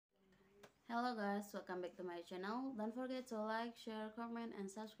Hello guys, welcome back to my channel. Don't forget to like, share, comment, and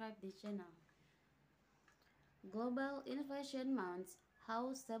subscribe this channel. Global inflation mounts.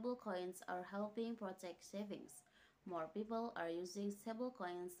 How stablecoins are helping protect savings. More people are using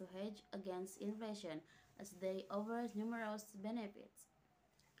stablecoins to hedge against inflation as they offer numerous benefits.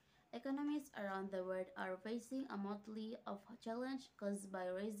 Economies around the world are facing a multitude of challenges caused by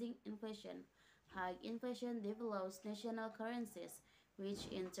rising inflation. High inflation devalues national currencies, which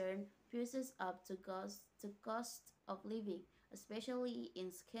in turn pushes up to cost of living, especially in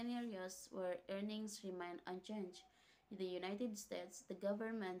scenarios where earnings remain unchanged. In the United States, the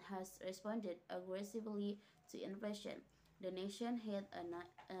government has responded aggressively to inflation. The nation hit a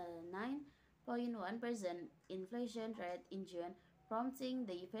 9.1% inflation rate in June, prompting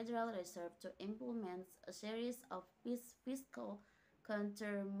the Federal Reserve to implement a series of fiscal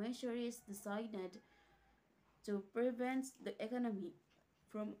countermeasures designed to prevent the economy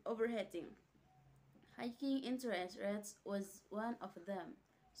from overheating. Hiking interest rates was one of them.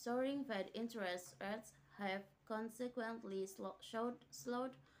 Soaring Fed interest rates have consequently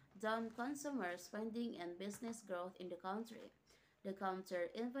slowed down consumer spending and business growth in the country. The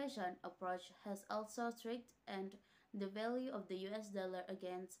counter-inflation approach has also strengthened the value of the US dollar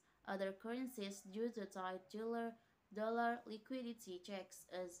against other currencies due to tight dollar liquidity checks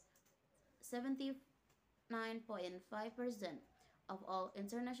as 79.5% of all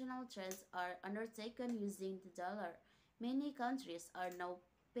international trades are undertaken using the dollar. Many countries are now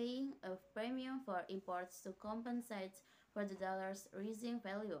paying a premium for imports to compensate for the dollar's rising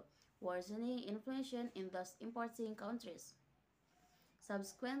value, worsening inflation in those importing countries.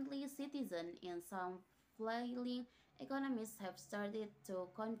 Subsequently, citizens in some flailing economies have started to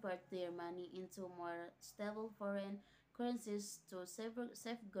convert their money into more stable foreign currencies to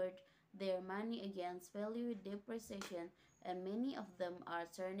safeguard their money against value depreciation, and many of them are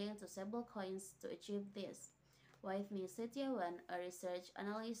turning to stablecoins to achieve this. With me, Setiawan, a research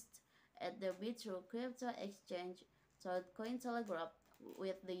analyst at the Bitru crypto exchange, told Cointelegraph,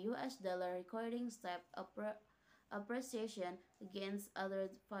 with the US dollar recording step appreciation against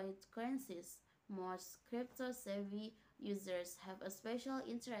other fiat currencies. Most crypto-savvy users have a special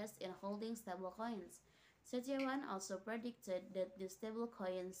interest in holding stablecoins. Setyawan also predicted that the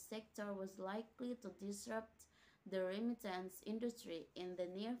stablecoin sector was likely to disrupt the remittance industry in the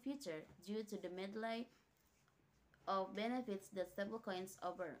near future due to the medley of benefits that stablecoins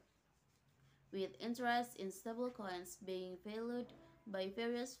offer. With interest in stablecoins being valued by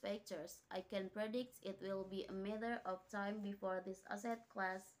various factors, I can predict it will be a matter of time before this asset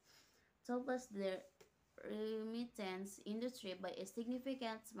class topples the remittance industry by a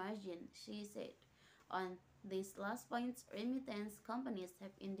significant margin, she said. On this last point, remittance companies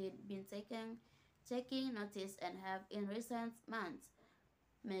have indeed been taking notice and have in recent months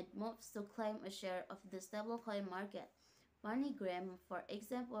made moves to claim a share of the stablecoin market. MoneyGram, for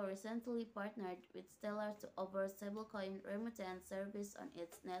example, recently partnered with Stellar to offer stablecoin remittance service on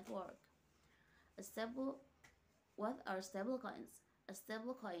its network. A stable, what are stablecoins? A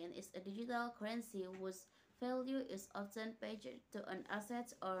stablecoin is a digital currency whose value is often pegged to an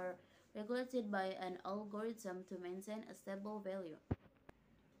asset or regulated by an algorithm to maintain a stable value.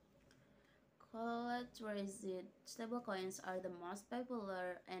 Collateralized stablecoins are the most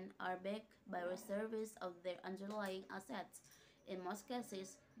popular and are backed by reserves of their underlying assets. In most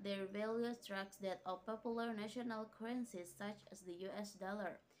cases, their value tracks that of popular national currencies such as the US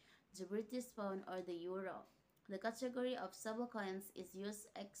dollar, the British pound, or the euro. The category of stablecoins is used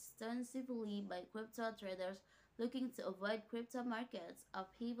extensively by crypto traders looking to avoid crypto markets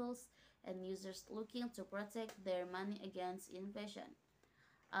upheavals and users looking to protect their money against inflation.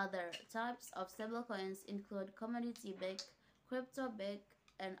 Other types of stablecoins include commodity-backed, crypto-backed,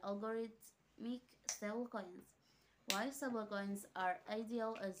 and algorithmic stablecoins. Why stablecoins are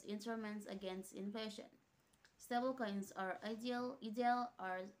ideal as instruments against inflation? Stablecoins are as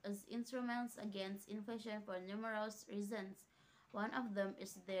instruments against inflation for numerous reasons. One of them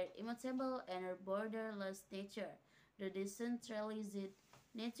is their immutable and borderless nature. The decentralized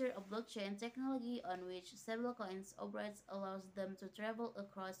nature of blockchain technology on which stablecoins operate allows them to travel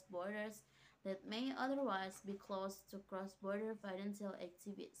across borders that may otherwise be closed to cross-border financial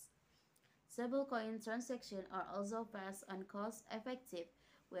activities. Stablecoin transactions are also fast and cost-effective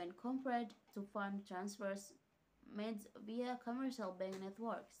when compared to fund transfers made via commercial bank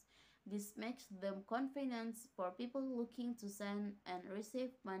networks. This makes them convenient for people looking to send and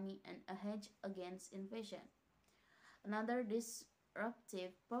receive money and a hedge against inflation. Another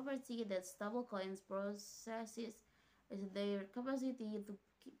disruptive property that stablecoins possesses is their capacity to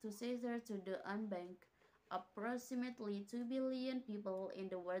cater to the unbanked. approximately 2 billion people in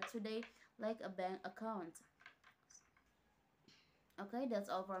the world today lack a bank account. Okay, that's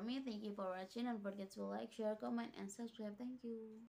all for me. Thank you for watching. Don't forget to like, share, comment, and subscribe. Thank you.